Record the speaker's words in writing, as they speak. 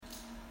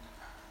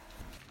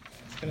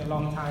It's been a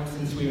long time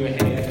since we were here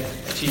at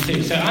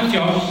G2. So I'm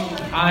Josh.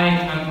 I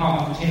am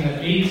part of the team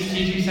that leads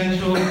G2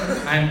 Central,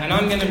 and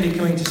I'm going to be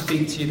coming to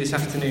speak to you this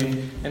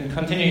afternoon and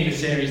continuing the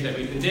series that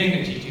we've been doing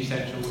at G2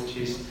 Central, which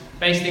is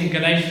based in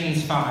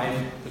Galatians 5,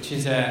 which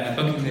is a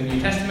book in the New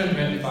Testament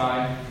written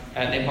by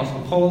the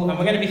Apostle Paul. And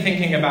we've been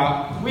thinking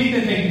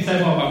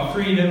so far about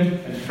freedom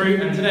and fruit,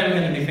 and today we're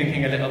going to be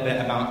thinking a little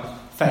bit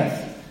about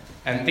faith.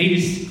 And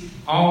these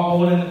are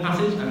all in the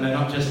passage, and they're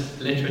not just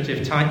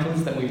literative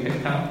titles that we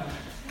picked out.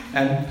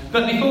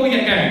 But before we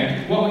get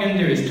going, what we're going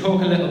to do is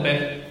talk a little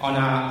bit on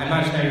our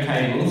imaginary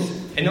tables.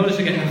 In order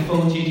to get the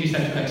full G2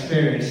 Central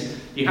experience,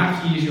 you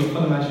have to use your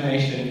full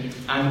imagination,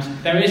 and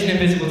there is an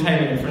invisible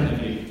table in front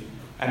of you.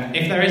 And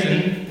if there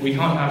isn't, we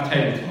can't have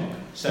table talk.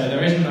 So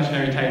there is an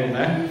imaginary table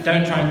there.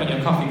 Don't try and put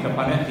your coffee cup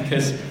on it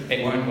because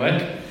it won't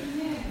work.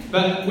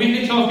 But we've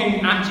been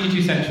talking at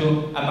G2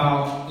 Central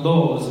about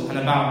laws and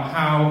about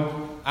how,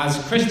 as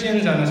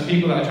Christians and as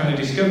people that are trying to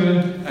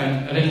discover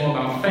a little more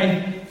about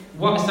faith,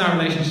 what's our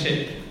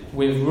relationship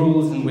with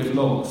rules and with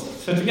laws?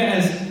 So to get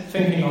us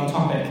thinking on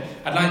topic,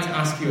 I'd like to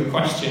ask you a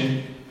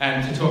question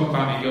to talk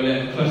about in your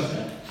little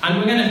cluster. And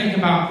we're going to think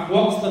about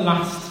what's the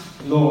last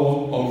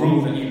law or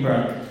rule that you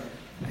broke.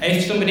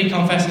 If somebody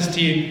confesses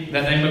to you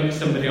that they mugged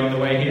somebody on the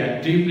way here,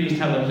 do please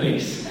tell the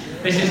police.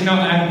 This is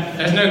not,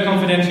 there's no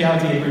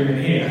confidentiality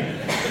agreement here.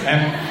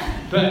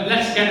 But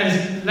let's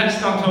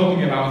start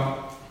talking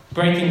about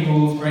breaking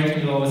rules,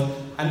 breaking laws,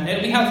 and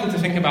it'll be helpful to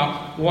think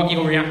about what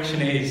your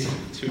reaction is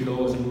to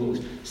laws and rules.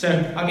 So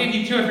I'll give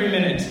you 2 or 3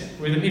 minutes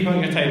with the people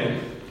on your table.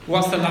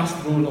 What's the last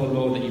rule or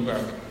law that you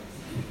broke?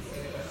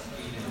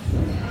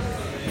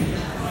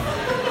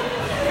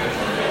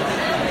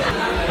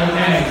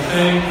 Okay, so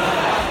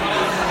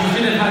you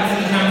should have had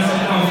some chance to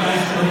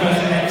confess to the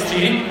person next to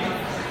you.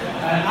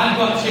 I've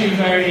got 2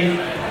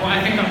 what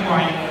I think are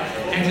quite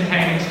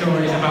entertaining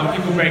stories about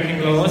people breaking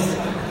laws.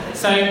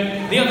 So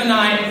the other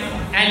night,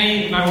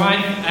 Ellie, my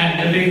wife,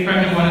 the big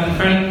pregnant one at the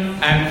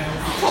front, I'll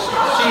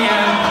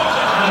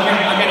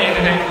get it in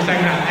the next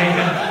second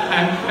later.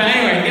 But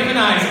anyway, the other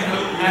night,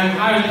 I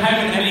was home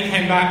and Ellie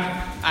came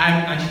back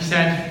and she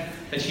said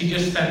that she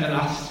just spent the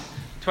last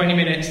 20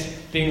 minutes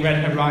being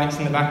read her rights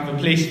in the back of a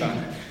police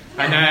van.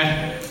 And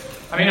I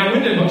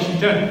wondered what she'd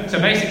done. So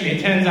basically,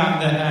 it turns out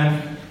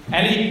that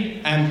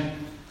Ellie,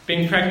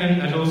 being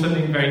pregnant, had also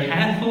been very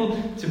careful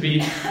to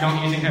be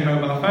not using her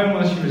mobile phone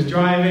while she was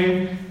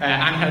driving,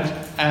 and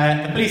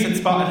the police had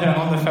spotted her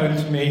on the phone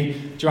to me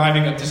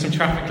driving up to some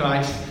traffic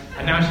lights,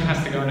 and now she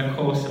has to go on a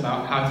course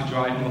about how to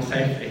drive more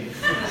safely.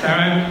 So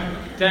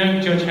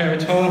don't judge her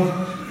at all.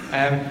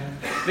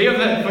 The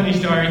other funny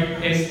story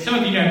is, some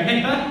of you know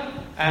Pippa.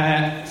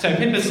 So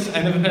Pippa's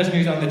another person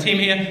who's on the team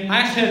here. I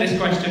asked her this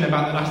question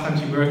about the last time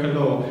she broke a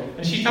law,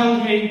 and she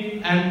told me,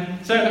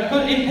 so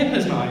in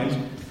Pippa's mind,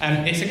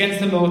 it's against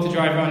the law to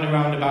drive around a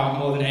roundabout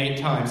more than 8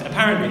 times.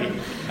 Apparently,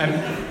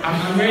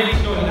 I'm really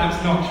sure that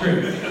that's not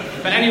true.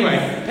 But anyway,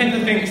 Pippa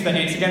thinks that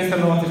it's against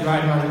the law to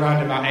drive around a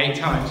roundabout 8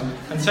 times.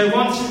 And so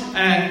once,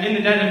 in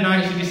the dead of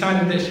night, she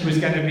decided that she was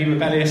going to be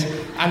rebellious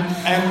and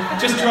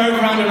just drove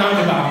around a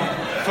roundabout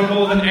for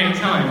more than 8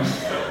 times.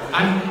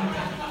 And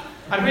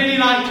I'd really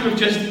like to have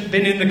just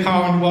been in the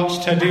car and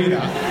watched her do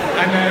that,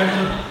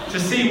 and to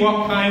see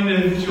what kind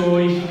of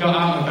joy she got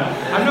out of that.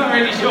 I'm not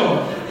really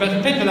sure, but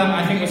for Pippa, that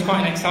I think was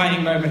quite an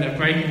exciting moment of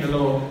breaking the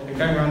law and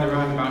going around the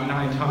roundabout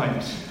 9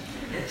 times.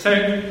 So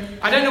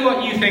I don't know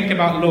what you think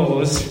about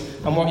laws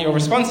and what your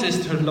response is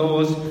to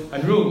laws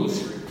and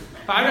rules,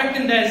 but I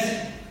reckon there's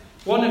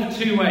one of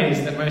 2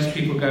 ways that most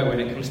people go when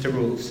it comes to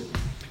rules.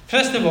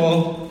 First of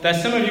all,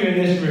 there's some of you in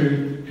this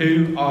room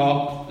who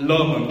are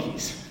law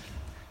monkeys.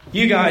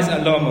 You guys are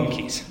law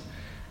monkeys.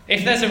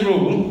 If there's a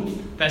rule,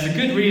 there's a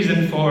good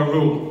reason for a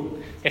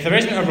rule. If there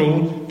isn't a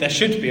rule, there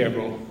should be a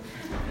rule.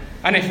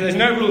 And if there's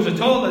no rules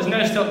at all, there's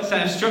no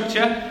set of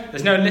structure,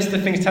 there's no list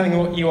of things telling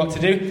you what to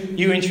do,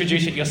 you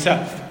introduce it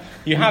yourself.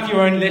 You have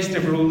your own list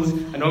of rules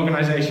and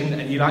organisation,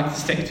 and you like to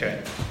stick to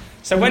it.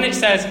 So when it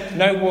says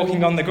no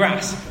walking on the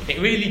grass, it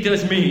really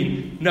does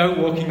mean no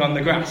walking on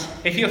the grass.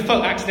 If your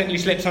foot accidentally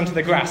slips onto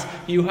the grass,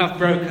 you have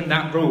broken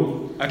that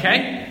rule.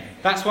 Okay?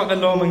 That's what the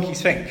law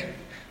monkeys think.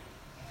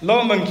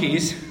 Law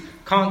monkeys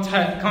can't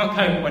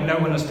cope when no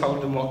one has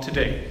told them what to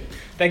do.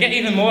 They get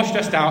even more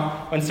stressed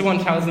out when someone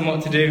tells them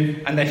what to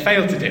do and they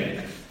fail to do it.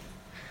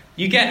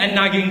 You get a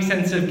nagging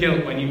sense of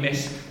guilt when you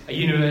miss a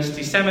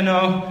university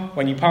seminar,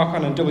 when you park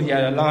on a double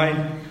yellow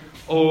line,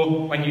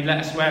 or when you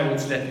let a swear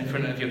word slip in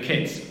front of your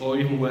kids, or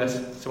even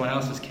worse, someone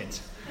else's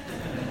kids.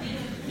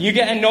 You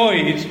get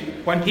annoyed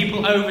when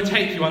people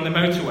overtake you on the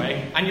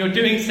motorway and you're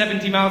doing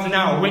 70 miles an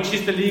hour, which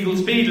is the legal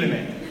speed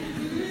limit.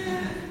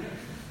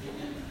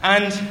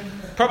 And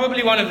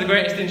probably one of the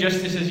greatest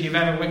injustices you've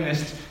ever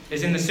witnessed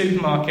is in the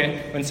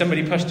supermarket when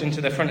somebody pushed into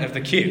the front of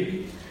the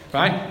queue.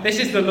 Right? This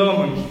is the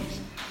law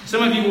monkeys.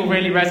 Some of you will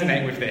really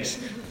resonate with this.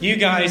 You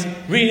guys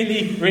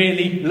really,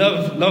 really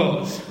love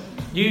laws.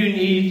 You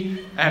need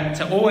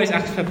to always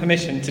ask for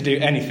permission to do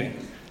anything.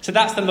 So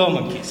that's the law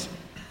monkeys.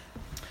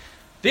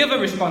 The other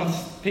response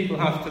people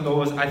have to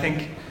laws, I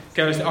think,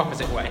 goes the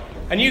opposite way.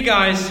 And you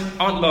guys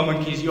aren't law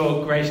monkeys,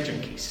 you're grace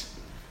junkies.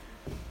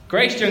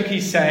 Grace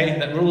junkies say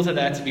that rules are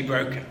there to be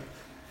broken.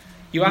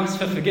 You ask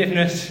for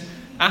forgiveness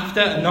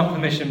after and not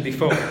permission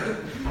before.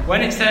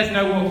 When it says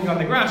no walking on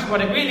the grass,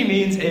 what it really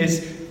means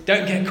is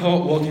don't get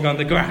caught walking on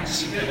the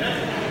grass.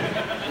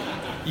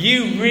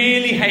 You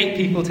really hate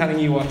people telling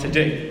you what to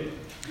do.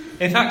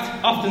 In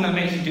fact, often that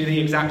makes you do the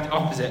exact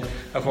opposite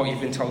of what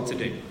you've been told to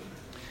do.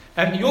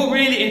 You're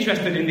really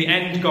interested in the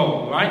end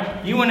goal,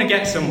 right? You want to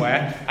get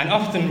somewhere, and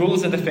often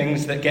rules are the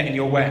things that get in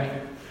your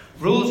way.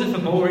 Rules are for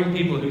boring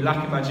people who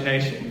lack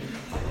imagination.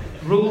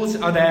 Rules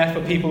are there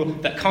for people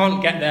that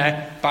can't get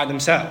there by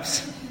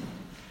themselves.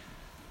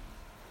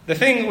 The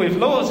thing with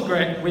laws,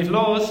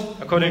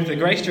 according to the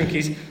grace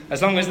junkies,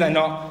 as long as they're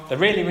not the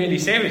really, really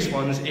serious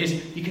ones,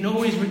 is you can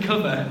always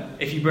recover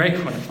if you break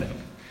one of them.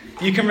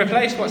 You can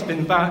replace what's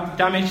been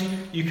damaged,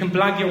 you can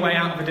blag your way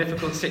out of a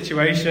difficult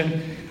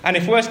situation, and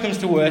if worse comes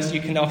to worse,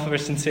 you can offer a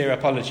sincere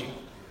apology.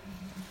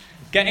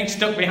 Getting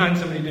stuck behind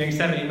somebody doing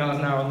 70 miles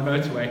an hour on the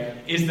motorway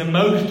is the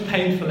most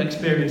painful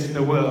experience in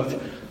the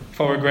world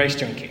for a grace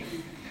junkie.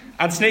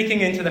 And sneaking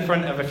into the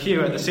front of a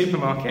queue at the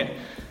supermarket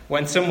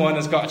when someone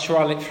has got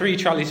 3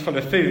 trolleys full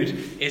of food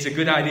is a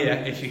good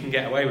idea if you can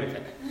get away with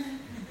it.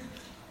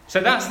 So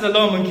that's the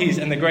law monkeys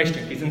and the grace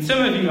junkies. And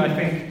some of you, I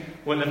think,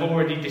 will have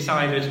already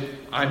decided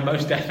I'm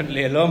most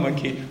definitely a law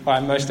monkey or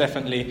I'm most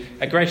definitely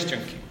a grace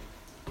junkie.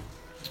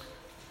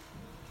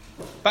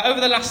 But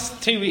over the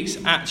last 2 weeks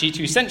at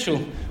G2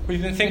 Central,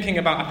 we've been thinking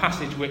about a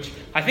passage which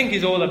I think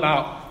is all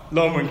about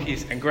law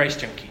monkeys and grace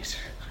junkies.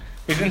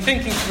 We've been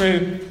thinking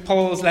through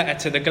Paul's letter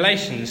to the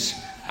Galatians,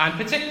 and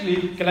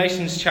particularly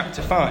Galatians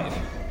chapter 5,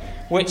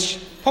 which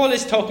Paul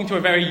is talking to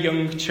a very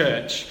young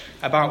church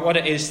about what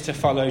it is to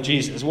follow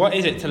Jesus. What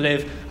is it to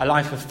live a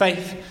life of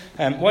faith?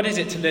 What is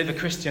it to live a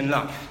Christian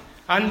life?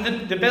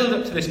 And the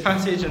build-up to this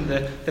passage and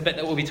the bit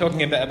that we'll be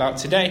talking a bit about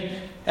today,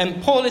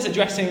 Paul is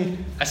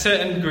addressing a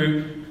certain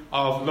group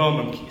of law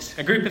monkeys,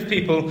 a group of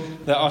people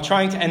that are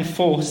trying to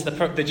enforce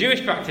the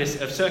Jewish practice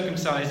of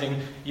circumcising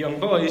young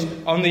boys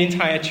on the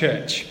entire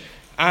church.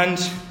 And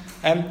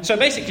so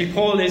basically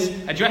Paul is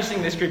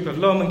addressing this group of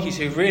law monkeys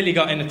who've really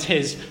got in a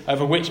tiz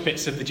over which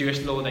bits of the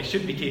Jewish law they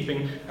should be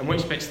keeping and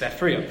which bits they're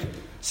free of.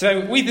 So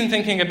we've been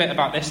thinking a bit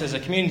about this as a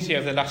community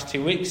over the last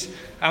 2 weeks,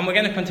 and we're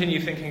going to continue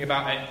thinking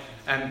about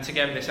it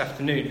together this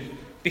afternoon.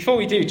 Before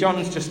we do,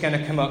 John's just going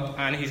to come up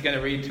and he's going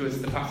to read to us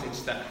the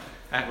passage that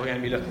we're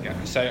going to be looking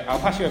at. So I'll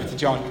pass you over to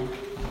John,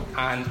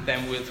 and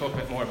then we'll talk a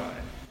bit more about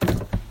it.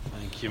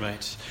 Thank you,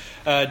 mate.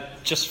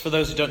 Just for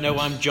those who don't know,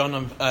 I'm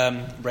John.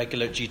 I'm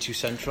regular at G2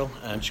 Central.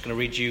 I'm just going to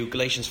read you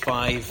Galatians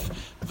 5,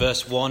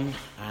 verse 1,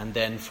 and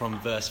then from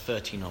verse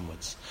 13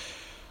 onwards.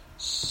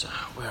 So,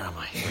 where am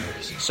I?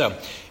 So,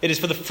 it is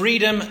for the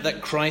freedom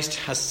that Christ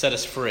has set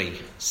us free.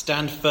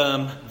 Stand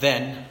firm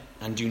then,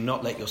 and do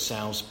not let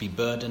yourselves be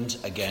burdened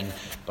again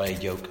by a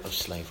yoke of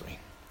slavery.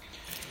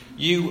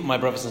 You, my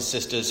brothers and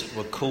sisters,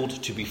 were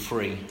called to be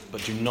free,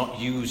 but do not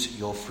use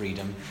your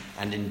freedom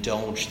and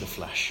indulge the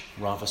flesh.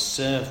 Rather,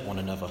 serve one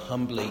another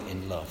humbly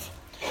in love.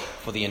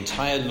 For the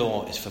entire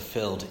law is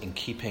fulfilled in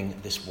keeping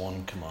this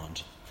one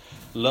command.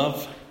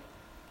 Love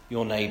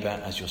your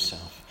neighbour as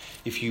yourself.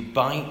 If you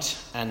bite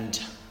and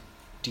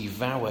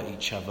devour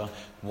each other,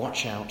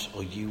 watch out,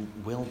 or you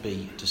will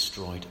be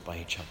destroyed by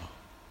each other.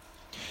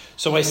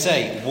 So I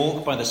say,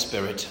 walk by the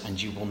Spirit,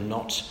 and you will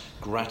not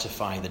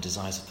gratify the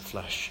desires of the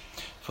flesh.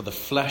 For the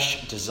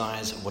flesh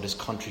desires what is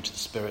contrary to the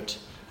Spirit,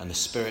 and the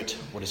Spirit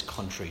what is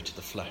contrary to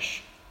the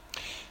flesh.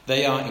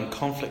 They are in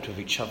conflict with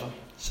each other,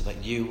 so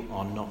that you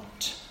are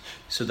not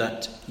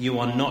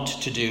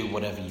to do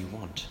whatever you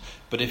want.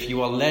 But if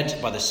you are led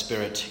by the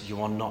Spirit,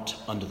 you are not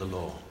under the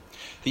law.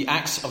 The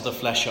acts of the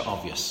flesh are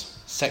obvious: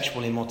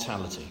 sexual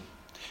immorality,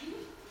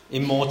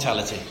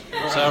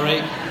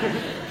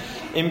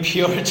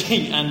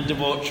 impurity and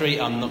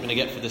debauchery. I'm not going to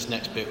get through this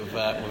next bit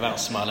without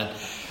smiling.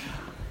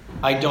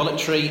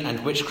 Idolatry and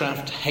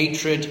witchcraft,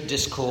 hatred,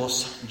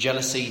 discourse,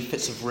 jealousy,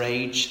 fits of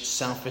rage,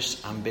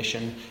 selfish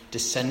ambition,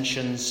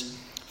 dissensions,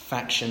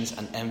 factions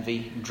and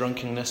envy,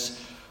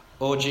 drunkenness,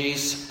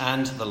 orgies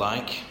and the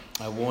like.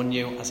 I warn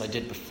you, as I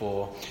did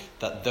before,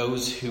 that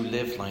those who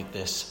live like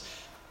this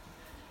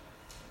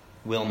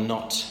will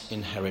not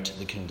inherit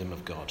the kingdom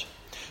of God.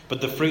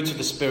 But the fruit of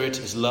the Spirit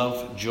is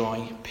love,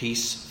 joy,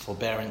 peace,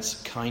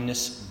 forbearance,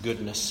 kindness,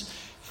 goodness,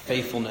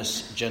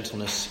 faithfulness,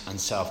 gentleness, and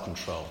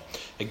self-control.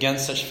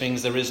 Against such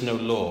things there is no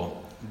law.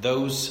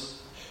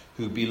 Those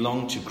who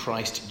belong to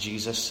Christ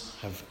Jesus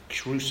have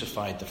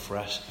crucified the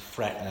flesh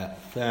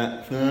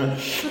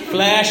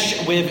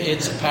with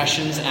its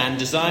passions and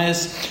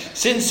desires.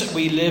 Since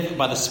we live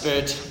by the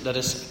Spirit, let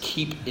us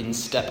keep in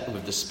step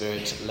with the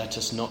Spirit. Let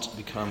us not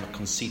become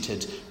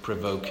conceited,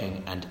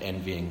 provoking, and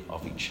envying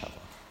of each other.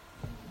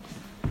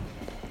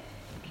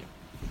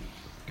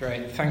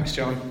 Great, thanks,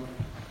 John.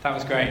 That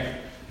was great.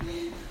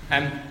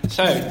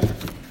 So,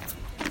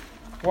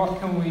 what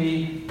can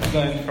we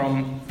learn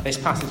from this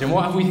passage, and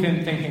what have we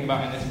been thinking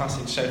about in this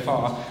passage so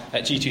far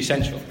at G2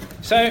 Central?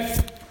 So,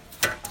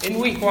 in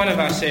week 1 of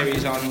our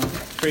series on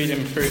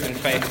freedom, fruit and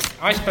faith,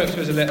 I spoke to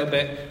us a little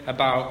bit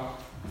about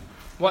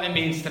what it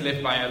means to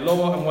live by a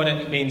law and what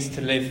it means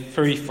to live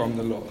free from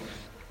the law.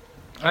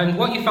 And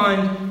what you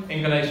find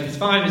in Galatians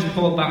 5 is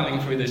Paul battling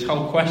through this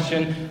whole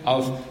question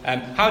of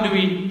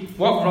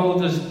what role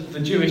does the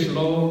Jewish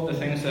law, the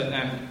things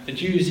that the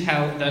Jews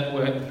held that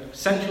were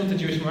central to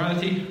Jewish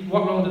morality,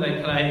 what role do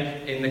they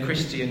play in the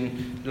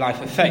Christian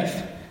life of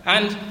faith?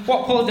 And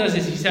what Paul does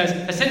is he says,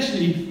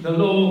 essentially, the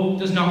law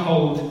does not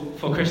hold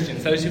for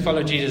Christians. Those who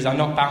follow Jesus are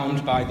not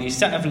bound by the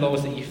set of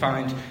laws that you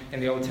find in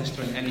the Old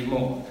Testament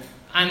anymore.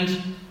 And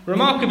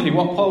remarkably,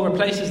 what Paul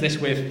replaces this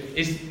with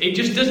is it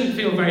just doesn't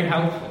feel very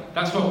helpful.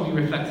 That's what we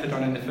reflected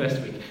on in the first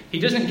week. He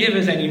doesn't give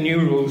us any new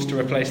rules to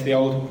replace the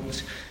old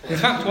ones. In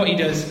fact, what he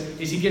does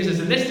is he gives us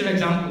a list of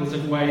examples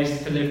of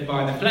ways to live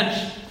by the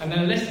flesh, and then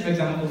a list of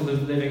examples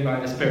of living by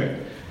the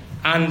Spirit.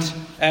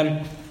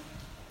 And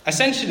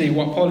essentially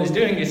what Paul is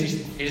doing is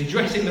he's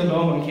dressing the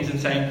law monkeys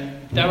and saying,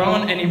 there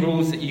aren't any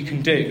rules that you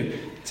can do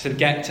to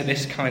get to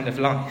this kind of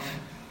life.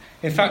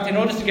 In fact, in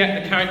order to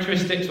get the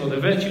characteristics or the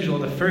virtues or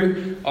the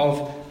fruit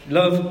of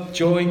love,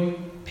 joy,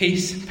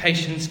 peace,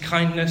 patience,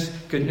 kindness,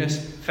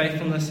 goodness,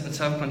 faithfulness and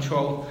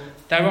self-control,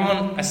 there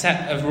aren't a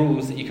set of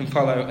rules that you can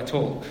follow at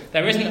all.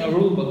 There isn't a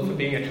rule book for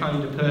being a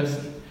kinder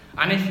person.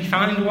 And if you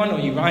find one or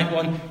you write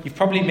one, you've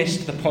probably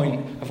missed the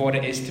point of what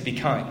it is to be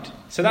kind.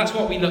 So that's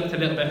what we looked a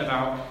little bit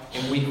about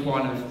in week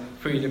 1 of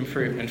freedom,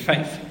 fruit and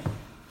faith.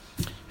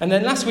 And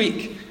then last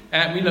week,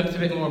 we looked a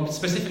bit more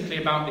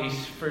specifically about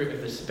these fruit of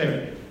the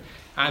Spirit.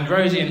 And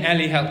Rosie and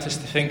Ellie helped us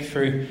to think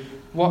through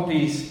what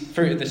these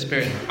fruit of the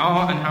Spirit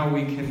are and how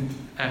we can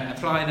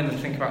apply them and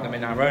think about them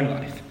in our own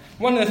life.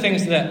 One of the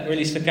things that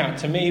really stuck out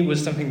to me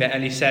was something that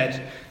Ellie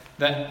said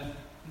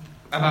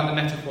about the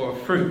metaphor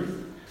of fruit.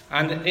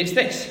 And it's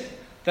this,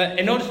 that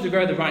in order to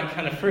grow the right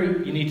kind of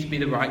fruit, you need to be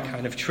the right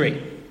kind of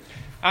tree.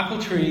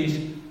 Apple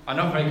trees are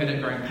not very good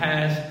at growing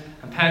pears,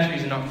 and pear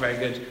trees are not very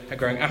good at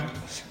growing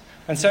apples.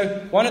 And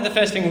so one of the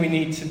first things we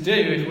need to do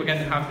if we're going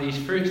to have these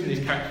fruits and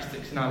these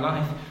characteristics in our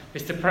life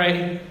is to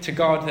pray to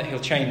God that he'll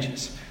change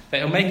us, that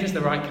he'll make us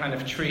the right kind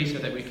of tree so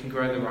that we can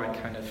grow the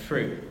right kind of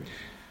fruit.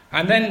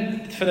 And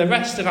then for the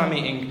rest of our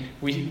meeting,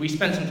 we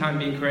spent some time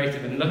being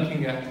creative and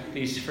looking at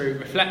these fruit,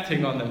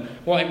 reflecting on them,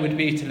 what it would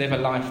be to live a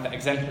life that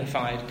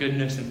exemplified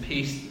goodness and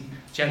peace, and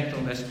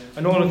gentleness,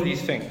 and all of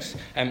these things.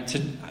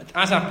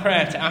 As our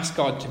prayer to ask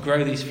God to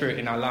grow these fruit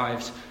in our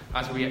lives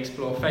as we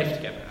explore faith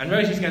together. And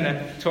Rosie's going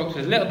to talk to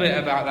us a little bit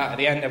about that at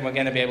the end, and we're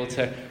going to be able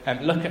to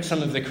look at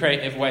some of the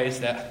creative ways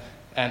that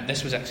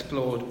this was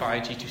explored by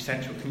G2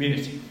 Central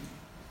community.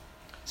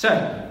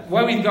 So,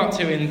 where we've got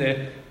to in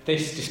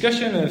this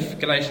discussion of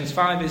Galatians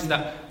 5 is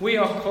that we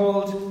are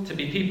called to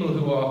be people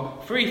who are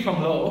free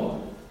from law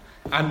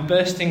and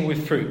bursting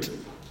with fruit.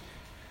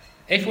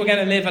 If we're going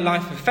to live a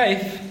life of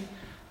faith,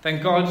 then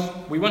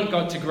we want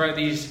God to grow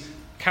these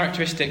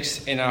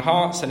characteristics in our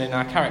hearts and in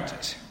our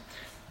characters.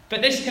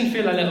 But this can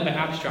feel a little bit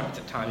abstract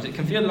at times. It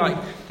can feel like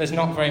there's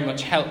not very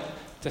much help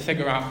to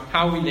figure out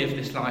how we live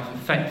this life of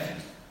faith.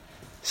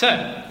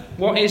 So,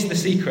 what is the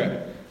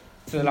secret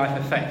to the life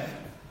of faith?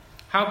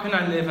 How can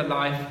I live a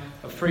life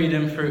of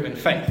freedom, fruit and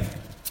faith?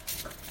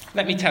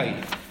 Let me tell you.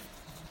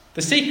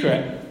 The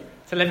secret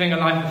to living a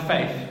life of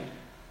faith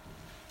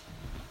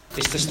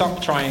is to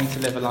stop trying to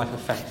live a life of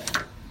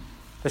faith.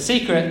 The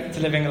secret to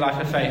living a life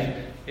of faith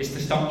is to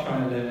stop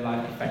trying to live a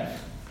life of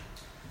faith.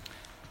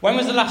 When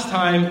was the last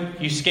time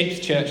you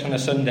skipped church on a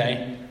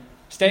Sunday,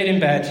 stayed in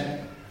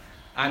bed,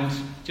 and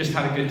just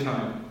had a good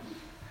time?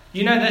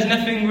 You know there's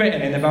nothing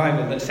written in the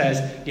Bible that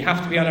says you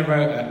have to be on a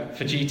rota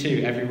for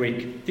G2 every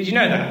week. Did you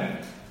know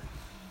that?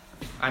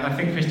 And I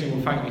think Christian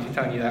will thank me for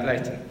telling you that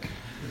later.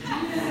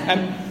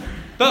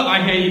 But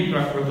I hear you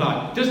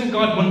reply, doesn't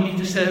God want me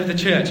to serve the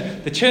church?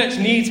 The church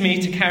needs me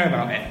to care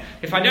about it.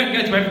 If I don't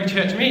go to every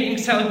church meeting,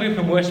 cell group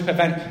and worship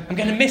event, I'm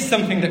going to miss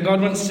something that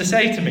God wants to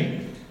say to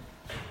me.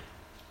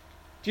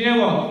 Do you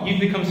know what? You've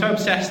become so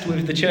obsessed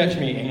with the church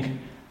meeting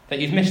that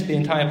you've missed the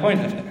entire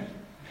point of it.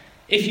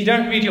 If you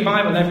don't read your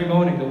Bible every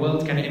morning, the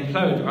world's going to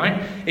implode,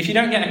 right? If you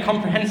don't get a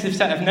comprehensive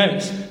set of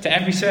notes to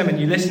every sermon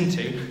you listen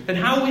to, then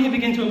how will you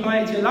begin to apply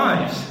it to your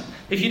lives?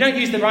 If you don't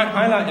use the right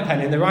highlighter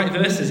pen in the right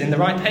verses, in the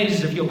right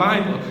pages of your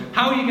Bible,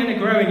 how are you going to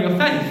grow in your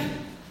faith?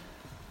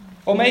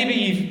 Or maybe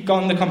you've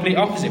gone the complete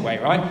opposite way,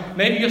 right?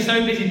 Maybe you're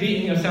so busy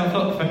beating yourself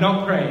up for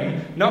not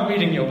praying, not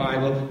reading your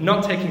Bible,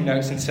 not taking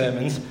notes in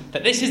sermons,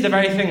 that this is the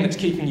very thing that's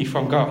keeping you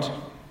from God.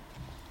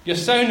 You're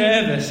so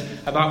nervous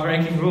about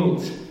breaking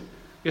rules.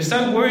 You're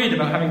so worried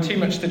about having too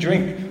much to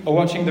drink or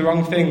watching the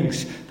wrong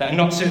things that are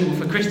not suitable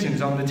for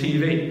Christians on the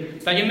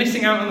TV, that you're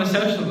missing out on the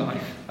social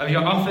life of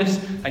your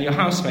office and your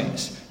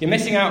housemates. You're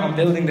missing out on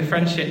building the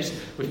friendships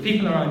with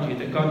people around you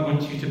that God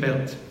wants you to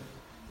build.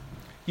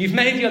 You've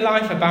made your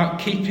life about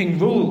keeping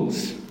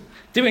rules,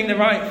 doing the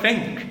right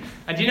thing.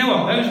 And do you know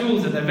what? Those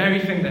rules are the very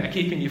thing that are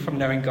keeping you from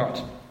knowing God.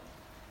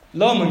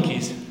 Law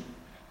monkeys,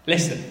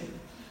 listen.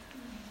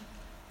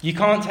 You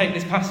can't take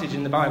this passage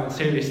in the Bible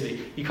seriously.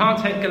 You can't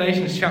take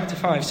Galatians chapter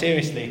 5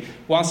 seriously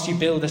whilst you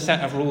build a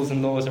set of rules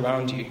and laws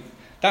around you.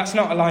 That's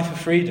not a life of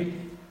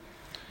freedom.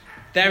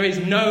 There is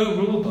no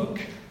rule book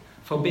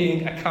for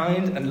being a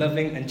kind and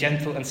loving and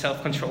gentle and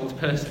self-controlled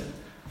person.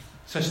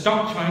 So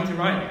stop trying to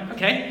write it,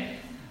 okay?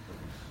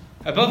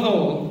 Above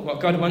all,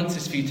 what God wants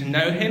is for you to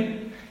know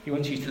him, he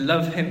wants you to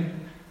love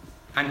him,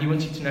 and he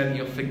wants you to know that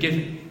you're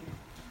forgiven.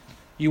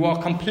 You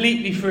are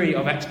completely free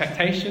of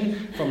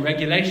expectation, from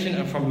regulation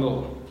and from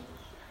law.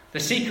 The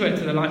secret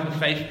to the life of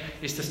faith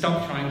is to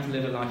stop trying to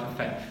live a life of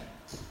faith.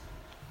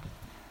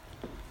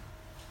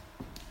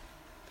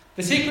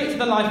 The secret to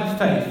the life of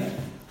faith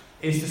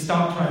is to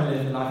start trying to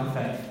live a life of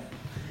faith.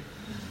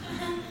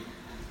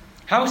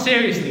 How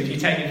seriously do you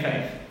take your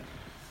faith?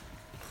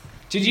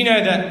 Did you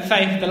know that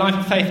faith, the life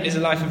of faith, is a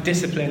life of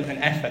discipline and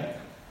effort?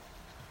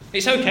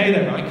 It's okay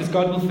though, right? Because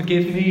God will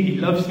forgive me, he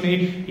loves me,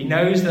 he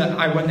knows that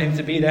I want him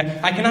to be there.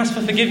 I can ask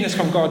for forgiveness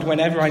from God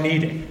whenever I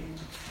need it.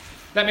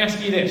 Let me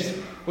ask you this.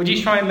 Would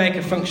you try and make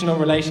a functional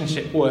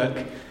relationship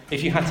work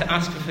if you had to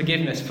ask for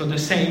forgiveness for the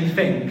same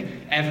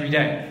thing every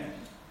day?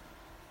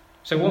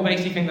 So what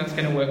makes you think that's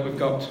going to work with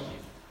God?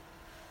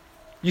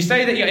 You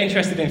say that you're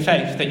interested in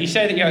faith, that you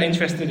say that you're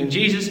interested in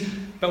Jesus,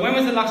 but when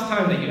was the last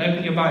time that you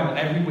opened your Bible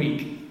every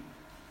week,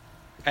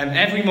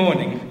 every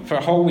morning for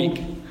a whole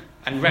week,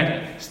 and read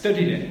it,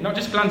 studied it, not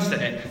just glanced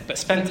at it, but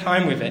spent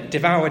time with it,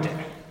 devoured it?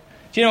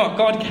 Do you know what?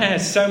 God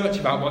cares so much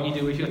about what you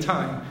do with your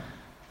time.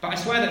 But I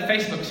swear that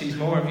Facebook sees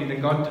more of you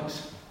than God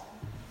does.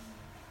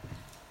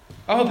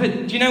 Oh,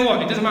 but do you know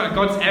what? It doesn't matter.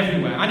 God's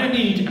everywhere. I don't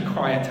need a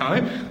quiet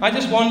time. I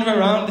just wander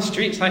around the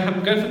streets. I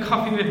go for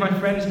coffee with my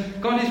friends.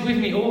 God is with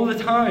me all the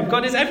time.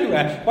 God is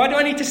everywhere. Why do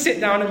I need to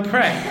sit down and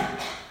pray?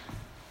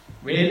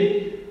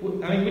 Really?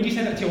 I mean, would you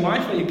say that to your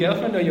wife or your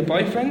girlfriend or your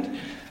boyfriend?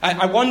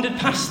 I wandered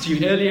past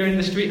you earlier in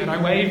the street and I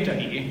waved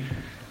at you.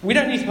 We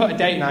don't need to put a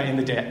date night in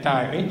the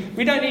diary.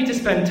 We don't need to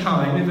spend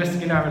time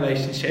investing in our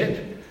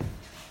relationship.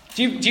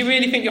 Do you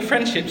really think your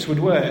friendships would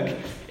work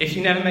if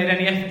you never made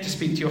any effort to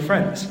speak to your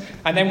friends?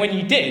 And then when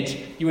you did,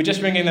 you were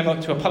just ringing them up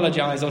to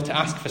apologise or to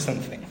ask for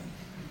something.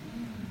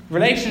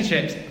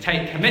 Relationships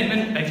take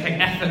commitment, they take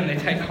effort, and they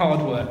take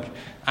hard work.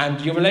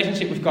 And your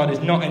relationship with God is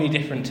not any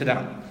different to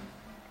that.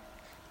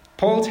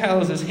 Paul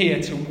tells us here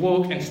to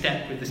walk in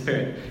step with the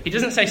Spirit. He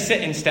doesn't say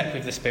sit in step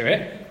with the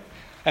Spirit.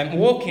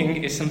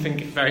 Walking is something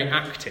very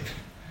active.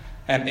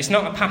 It's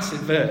not a passive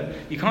verb.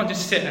 You can't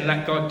just sit and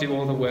let God do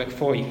all the work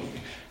for you.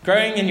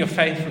 Growing in your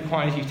faith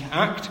requires you to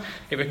act,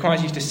 it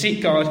requires you to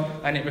seek God,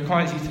 and it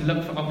requires you to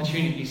look for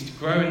opportunities to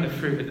grow in the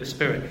fruit of the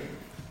Spirit.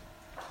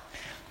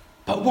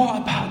 But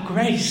what about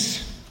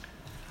grace?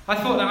 I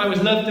thought that I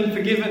was loved and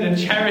forgiven and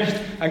cherished,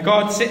 and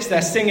God sits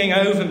there singing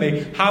over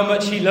me how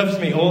much he loves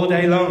me all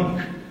day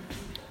long.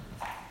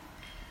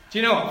 Do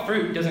you know what?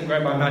 Fruit doesn't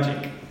grow by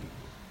magic.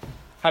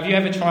 Have you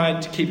ever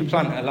tried to keep a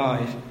plant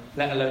alive,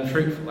 let alone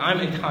fruitful? I'm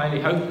entirely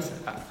hopeless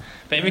at that.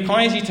 But it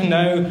requires you to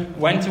know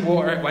when to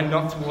water it, when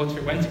not to water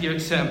it, when to give it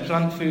certain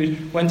plant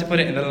food, when to put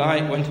it in the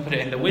light, when to put it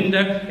in the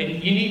window. You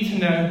need to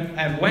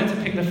know when to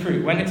pick the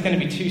fruit, when it's going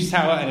to be too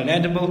sour and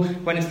inedible,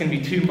 when it's going to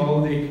be too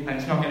mouldy and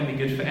it's not going to be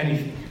good for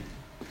anything.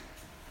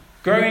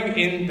 Growing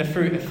in the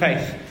fruit of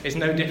faith is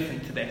no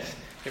different to this.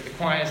 It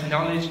requires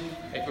knowledge,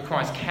 it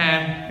requires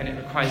care, and it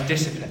requires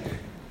discipline.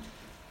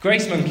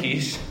 Grace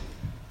monkeys,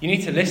 you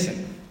need to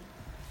listen.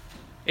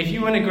 If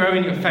you want to grow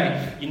in your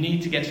faith, you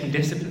need to get some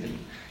discipline.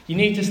 You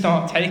need to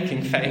start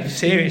taking faith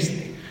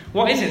seriously.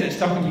 What is it that's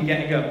stopping you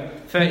getting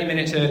up 30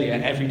 minutes earlier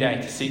every day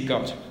to seek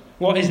God?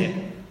 What is it?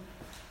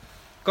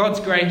 God's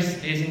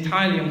grace is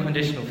entirely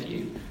unconditional for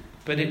you,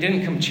 but it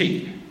didn't come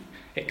cheap.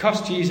 It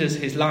cost Jesus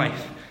his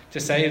life to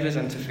save us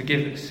and to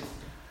forgive us,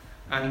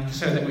 and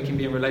so that we can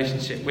be in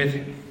relationship with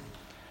him.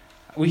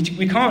 We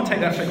can't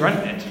take that for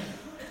granted.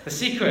 The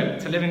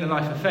secret to living the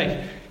life of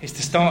faith is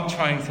to start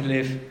trying to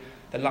live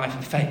the life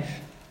of faith.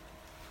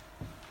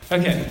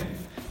 Okay,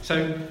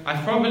 so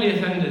I've probably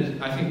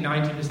offended, I think,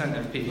 90%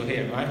 of people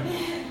here, right?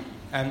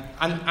 And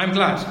I'm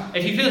glad.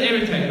 If you feel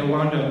irritated or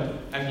wound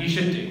up, you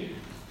should do.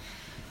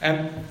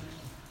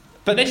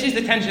 But this is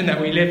the tension that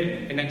we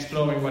live in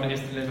exploring what it is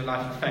to live a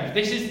life of faith.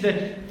 This is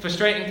the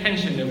frustrating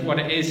tension of what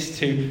it is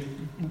to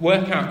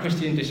work out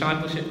Christian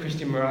discipleship,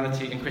 Christian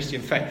morality, and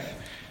Christian faith.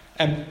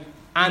 And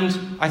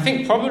I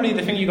think probably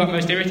the thing you got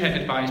most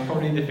irritated by is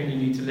probably the thing you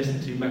need to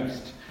listen to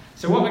most.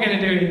 So what we're going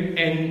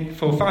to do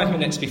for 5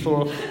 minutes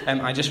before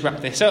I just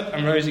wrap this up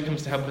and Rosie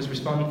comes to help us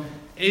respond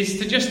is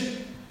to just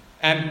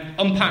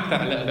unpack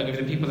that a little bit with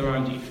the people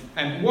around you.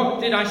 What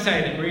did I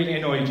say that really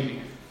annoyed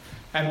you?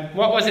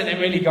 What was it that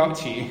really got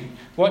to you?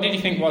 What did you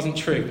think wasn't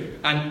true?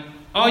 And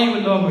are you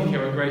a law monkey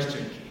or a grace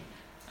junkie?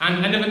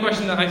 And another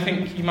question that I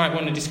think you might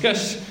want to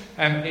discuss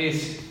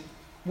is,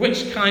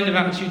 which kind of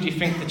attitude do you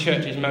think the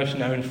church is most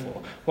known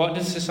for? What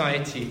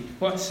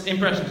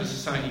impression does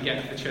society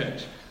get of the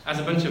church? As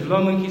a bunch of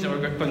law monkeys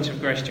or a bunch of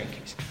grace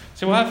junkies?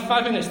 So we'll have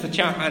 5 minutes to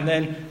chat and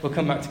then we'll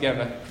come back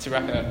together to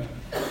wrap it up.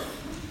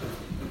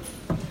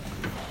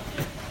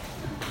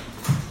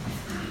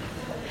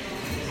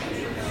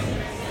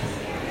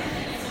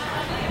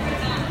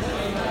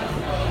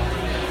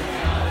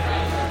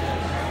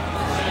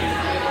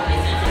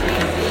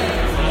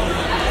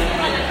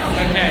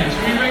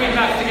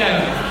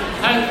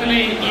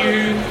 Hopefully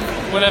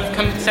will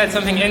have said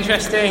something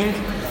interesting,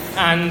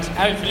 and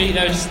hopefully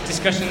those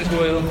discussions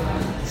will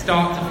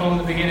start to form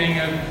the beginning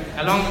of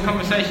a longer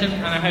conversation,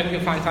 and I hope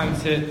you'll find time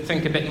to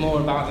think a bit more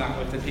about that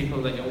with the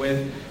people that you're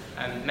with.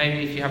 And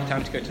maybe if you have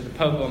time to go to the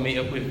pub or meet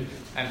up with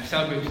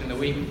cell groups in the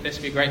week, this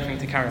would be a great thing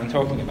to carry on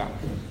talking about.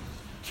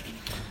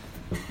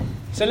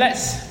 So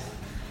let's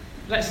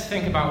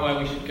think about where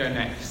we should go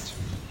next.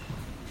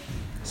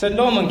 So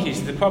law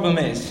monkeys, the problem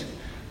is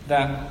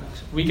that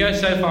we go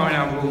so far in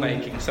our rule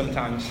making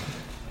sometimes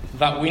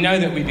that we know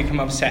that we become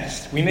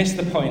obsessed. We miss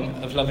the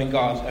point of loving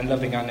God and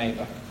loving our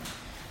neighbour.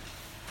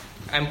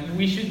 And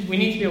we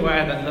need to be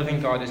aware that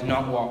loving God is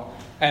not what,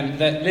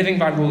 that living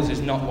by rules is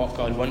not what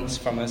God wants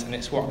from us, and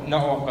it's not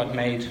what God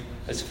made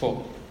us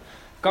for.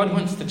 God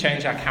wants to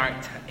change our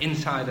character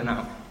inside and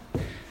out.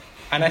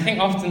 And I think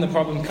often the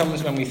problem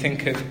comes when we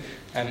think of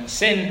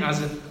sin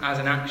as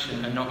an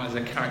action and not as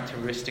a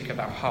characteristic of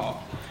our heart.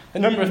 The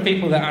number of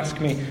people that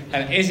ask me,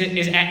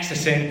 is X a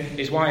sin?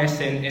 Is Y a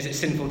sin? Is it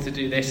sinful to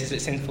do this? Is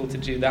it sinful to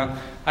do that?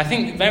 I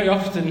think very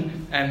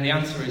often the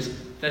answer is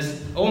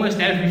there's almost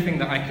everything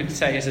that I could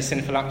say is a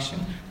sinful action.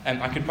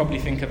 I could probably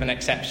think of an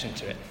exception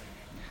to it.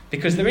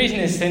 Because the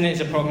reason is sin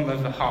is a problem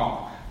of the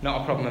heart,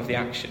 not a problem of the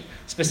action.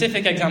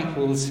 Specific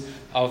examples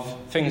of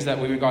things that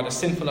we regard as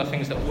sinful are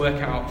things that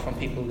work out from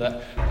people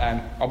that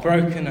are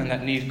broken and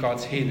that need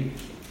God's healing.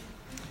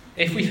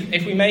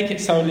 If we make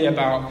it solely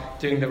about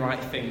doing the right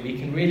thing, we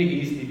can really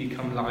easily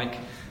become like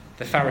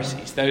the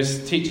Pharisees,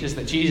 those teachers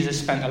that Jesus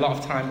spent a lot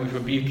of time with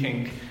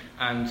rebuking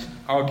and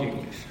arguing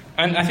with.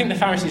 And I think the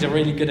Pharisees are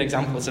really good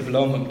examples of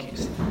law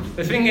monkeys.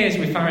 The thing is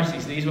with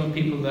Pharisees, these were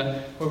people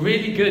that were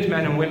really good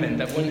men and women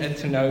that wanted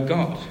to know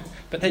God,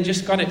 but they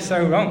just got it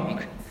so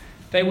wrong.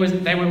 They were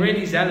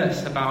really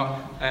zealous about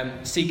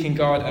seeking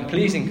God and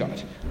pleasing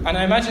God. And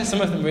I imagine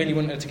some of them really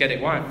wanted to get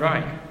it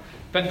right.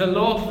 But the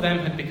law for them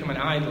had become an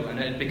idol and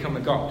it had become a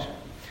god.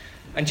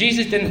 And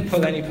Jesus didn't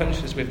pull any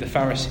punches with the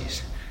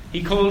Pharisees.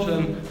 He called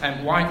them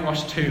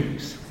whitewashed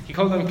tombs. He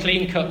called them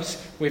clean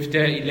cups with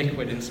dirty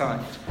liquid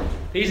inside.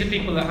 These are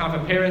people that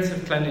have appearance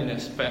of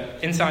cleanliness,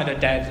 but inside are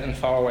dead and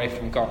far away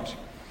from God.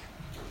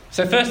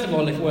 So first of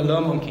all, if we're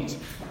law monkeys,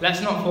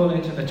 let's not fall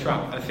into the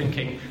trap of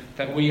thinking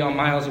that we are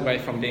miles away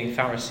from being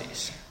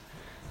Pharisees.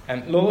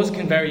 Laws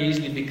can very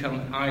easily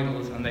become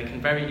idols, and they can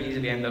very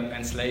easily end up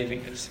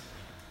enslaving us.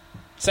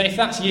 So if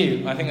that's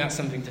you, I think that's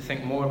something to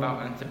think more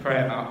about and to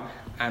pray about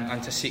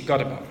and to seek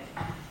God about.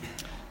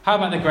 How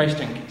about the grace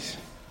junkies?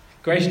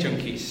 Grace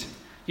junkies.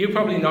 You're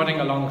probably nodding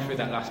along through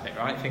that last bit,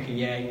 right? Thinking,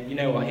 yeah, you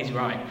know what, he's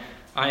right.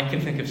 I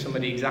can think of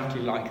somebody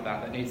exactly like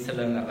that needs to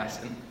learn that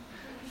lesson.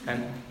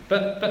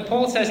 But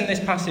Paul says in this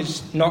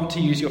passage not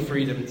to use your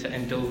freedom to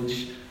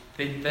indulge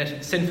the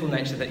sinful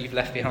nature that you've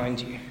left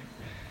behind you.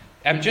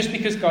 Just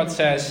because God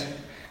says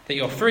that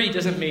you're free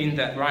doesn't mean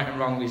that right and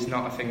wrong is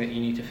not a thing that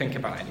you need to think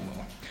about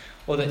anymore,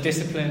 or that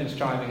discipline and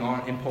striving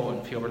aren't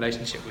important for your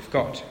relationship with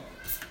God.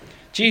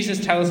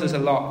 Jesus tells us a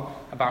lot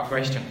about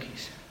grace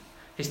junkies.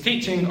 His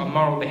teaching on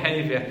moral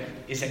behaviour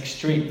is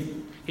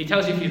extreme. He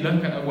tells you if you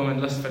look at a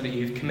woman lustfully,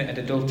 you've committed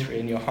adultery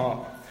in your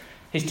heart.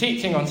 His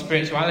teaching on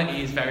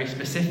spirituality is very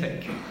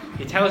specific.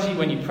 He tells you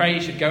when you pray,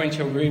 you should go into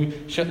your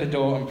room, shut the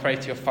door, and pray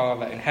to your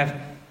Father in heaven.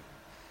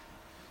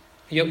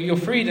 Your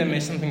freedom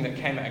is something that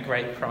came at a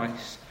great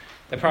price.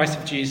 The price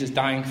of Jesus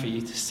dying for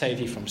you to save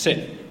you from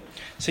sin.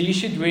 So you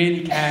should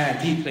really care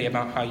deeply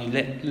about how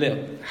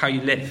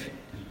you live.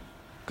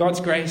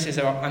 God's grace is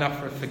an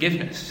offer of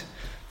forgiveness.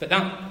 But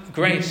that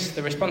grace,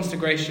 the response to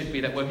grace should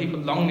be that we're people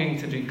longing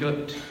to do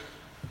good.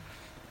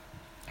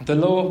 The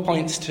law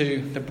points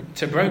to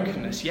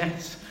brokenness,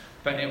 yes,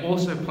 but it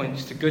also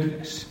points to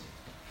goodness.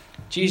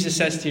 Jesus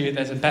says to you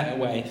there's a better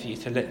way for you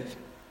to live.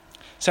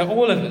 So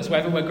all of us,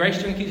 whether we're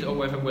grace junkies or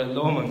whether we're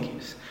law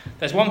monkeys,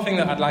 there's one thing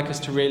that I'd like us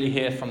to really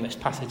hear from this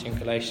passage in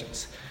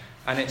Galatians.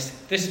 And it's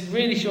this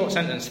really short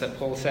sentence that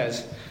Paul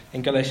says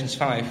in Galatians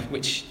 5,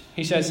 which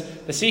he says,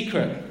 the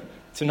secret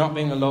to not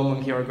being a law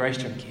monkey or a grace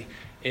junkie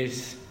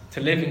is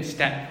to live in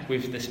step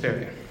with the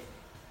Spirit.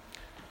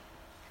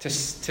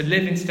 To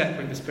live in step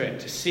with the Spirit,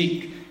 to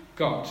seek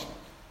God,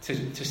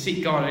 to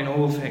seek God in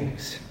all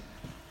things.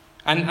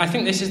 And I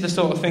think this is the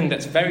sort of thing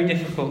that's very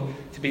difficult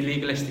to be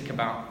legalistic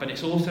about, but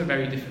it's also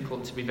very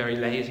difficult to be very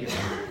lazy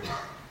about.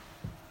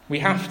 We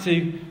have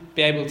to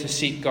be able to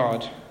seek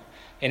God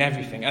in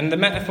everything. And the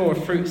metaphor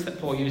of fruits that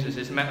Paul uses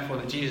is a metaphor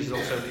that Jesus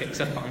also picks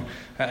up on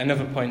at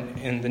another point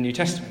in the New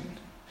Testament.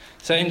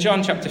 So in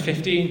John chapter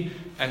 15,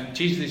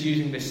 Jesus is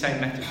using this same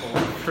metaphor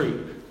of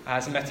fruit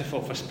as a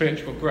metaphor for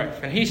spiritual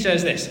growth. And he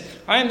says this,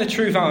 I am the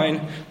true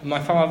vine, and my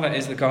Father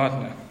is the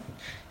gardener.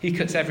 He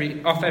cuts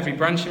off every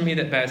branch in me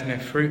that bears no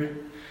fruit,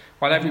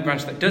 while every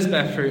branch that does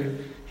bear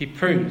fruit, he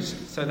prunes,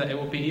 so that it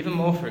will be even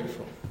more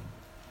fruitful.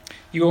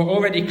 You are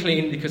already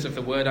clean because of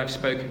the word I've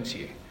spoken to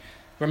you.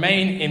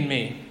 Remain in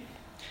me,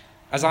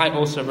 as I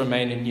also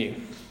remain in you.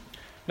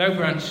 No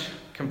branch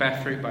can bear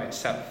fruit by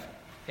itself.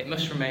 It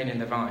must remain in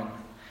the vine.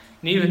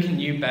 Neither can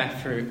you bear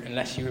fruit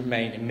unless you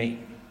remain in me.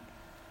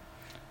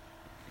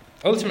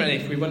 Ultimately,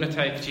 if we want to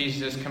take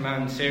Jesus'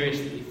 command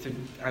seriously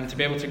and to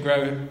be able to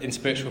grow in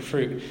spiritual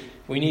fruit,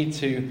 we need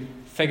to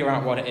figure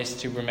out what it is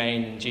to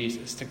remain in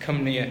Jesus, to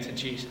come near to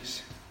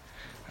Jesus.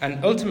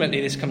 And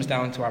ultimately, this comes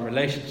down to our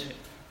relationship.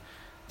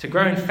 To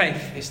grow in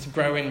faith is to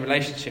grow in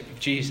relationship with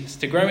Jesus,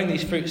 to grow in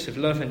these fruits of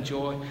love and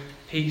joy,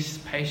 peace,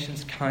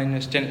 patience,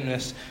 kindness,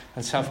 gentleness,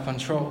 and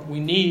self-control. We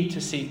need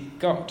to seek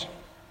God.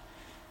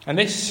 And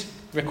this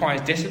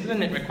requires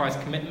discipline, it requires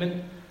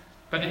commitment,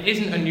 but it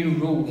isn't a new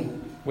rule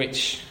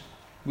which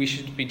we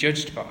should be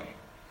judged by.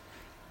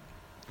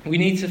 We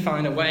need to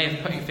find a way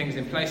of putting things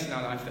in place in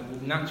our life that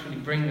will naturally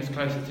bring us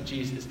closer to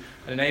Jesus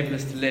and enable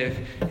us to live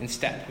in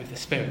step with the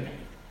Spirit.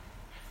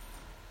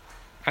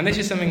 And this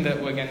is something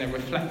that we're going to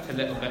reflect a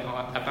little bit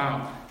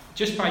about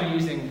just by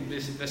using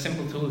the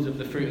simple tools of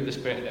the fruit of the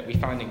Spirit that we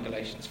find in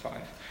Galatians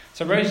 5.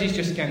 So Rosie's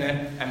just going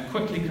to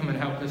quickly come and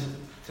help us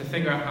to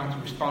figure out how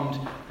to respond.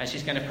 And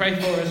she's going to pray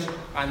for us,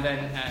 and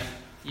then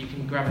you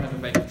can grab another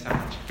bacon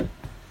sandwich.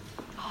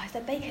 Oh, is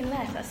there bacon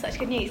left? That's such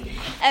good news.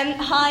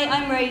 Hi,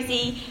 I'm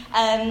Rosie.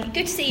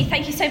 Good to see you.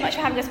 Thank you so much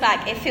for having us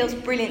back. It feels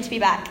brilliant to be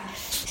back.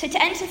 So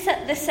to enter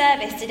the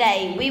service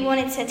today, we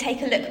wanted to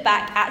take a look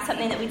back at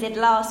something that we did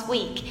last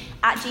week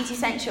at GT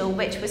Central,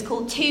 which was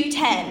called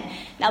 210.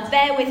 Now,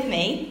 bear with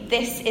me.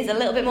 This is a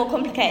little bit more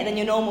complicated than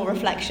your normal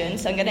reflection,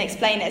 so I'm going to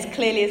explain it as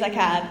clearly as I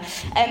can.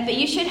 But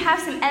you should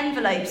have some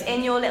envelopes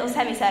in your little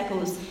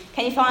semicircles.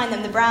 Can you find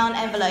them, the brown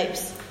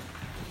envelopes?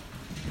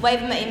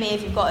 Wave them at me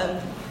if you've got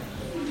them.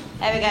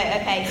 There we go.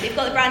 Okay, so you've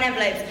got the brown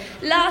envelopes.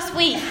 Last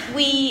week,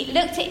 we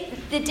looked at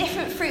the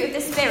different fruit of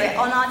the Spirit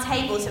on our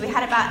table. So we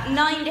had about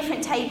 9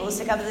 different tables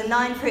to cover the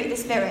 9 fruit of the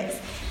Spirit.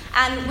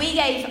 And we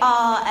gave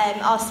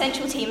our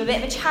central team a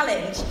bit of a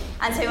challenge.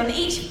 And so on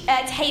each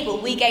table,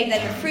 we gave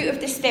them the fruit of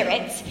the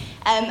Spirit.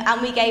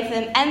 And we gave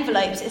them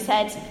envelopes that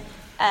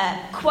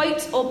said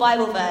quote or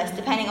Bible verse,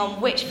 depending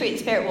on which fruit the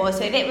Spirit was.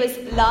 So if it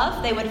was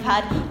love, they would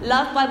have had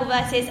love Bible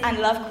verses and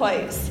love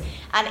quotes.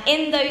 And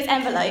in those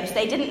envelopes,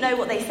 they didn't know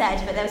what they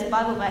said, but there was a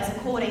Bible verse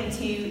according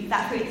to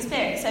that fruit of the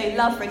Spirit. So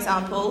love, for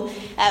example,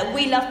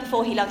 we loved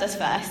before he loved us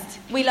first.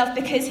 We loved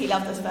because he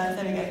loved us first.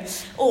 There we go.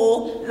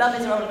 Or love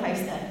is a roller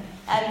coaster.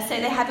 So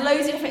they had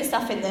loads of different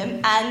stuff in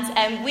them,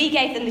 and we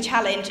gave them the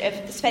challenge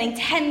of spending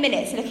 10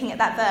 minutes looking at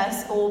that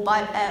verse or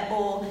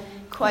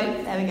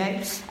quote, there we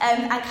go,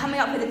 and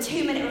coming up with a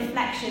 2-minute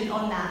reflection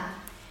on that.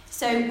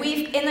 So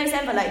in those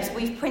envelopes,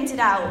 we've printed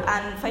out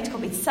and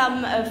photocopied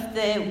some of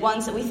the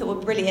ones that we thought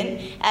were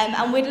brilliant,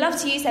 and we'd love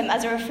to use them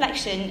as a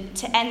reflection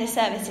to end the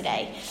service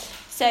today.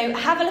 So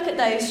have a look at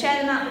those,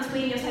 share them out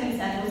between your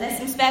semicircles. There's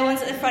some spare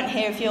ones at the front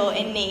here if you're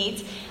in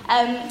need.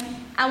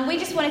 And we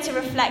just wanted to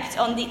reflect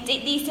on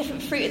these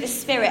different fruit of the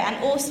Spirit,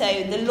 and also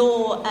the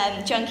law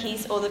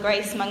junkies or the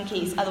grace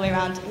monkeys, other way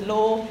around,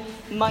 law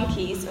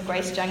monkeys or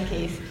grace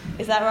junkies.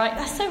 Is that right?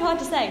 That's so hard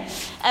to say.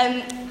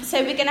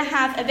 So we're going to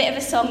have a bit of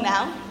a song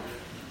now,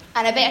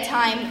 and a bit of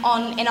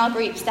time in our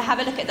groups to have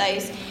a look at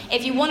those.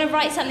 If you want to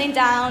write something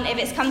down, if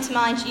it's come to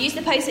mind, use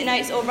the post-it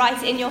notes or write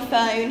it in your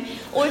phone.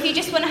 Or if you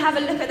just want to have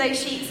a look at those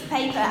sheets of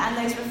paper and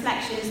those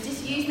reflections,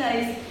 just use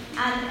those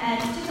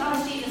and just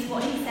ask Jesus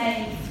what he's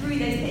saying through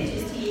those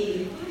pictures to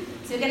you.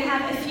 So we're going to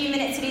have a few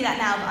minutes to do that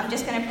now, but I'm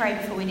just going to pray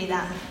before we do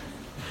that.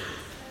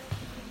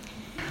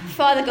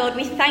 Father God,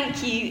 we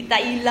thank you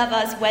that you love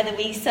us whether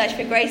we search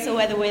for grace or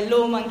whether we're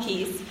law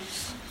monkeys.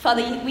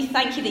 Father, we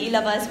thank you that you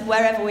love us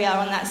wherever we are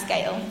on that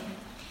scale.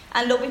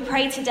 And Lord, we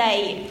pray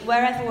today,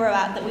 wherever we're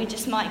at, that we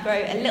just might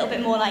grow a little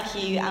bit more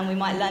like you, and we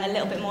might learn a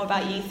little bit more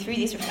about you through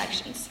these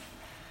reflections.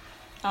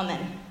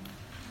 Amen.